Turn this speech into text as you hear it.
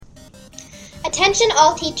Attention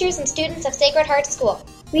all teachers and students of Sacred Heart School.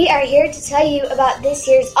 We are here to tell you about this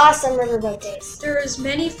year's awesome Riverboat Days. There is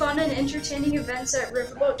many fun and entertaining events at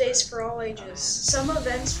Riverboat Days for all ages. Some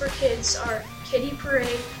events for kids are kiddie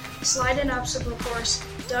parade, slide and obstacle course,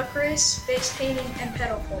 duck race, face painting, and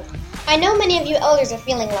pedal pull. I know many of you elders are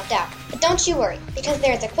feeling left out, but don't you worry, because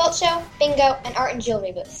there is a quilt show, bingo, and art and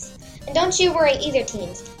jewelry booths. And don't you worry either,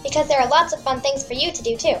 teens, because there are lots of fun things for you to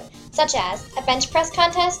do too, such as a bench press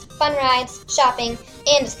contest, fun rides, shopping,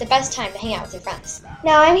 and it's the best time to hang out with your friends.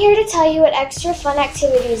 Now I'm here to tell you what extra fun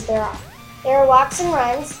activities there are. There are walks and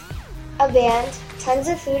runs, a band, tons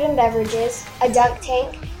of food and beverages, a dunk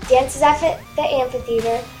tank, dances at the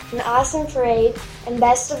amphitheater, an awesome parade, and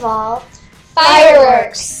best of all,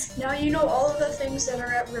 fireworks! Now you know all of the things that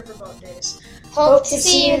are at Riverboat Days. Hope to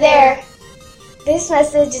see you there! This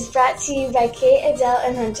message is brought to you by Kate, Adele,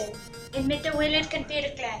 and Hunter. En met de Willard Computer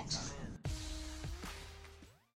Class.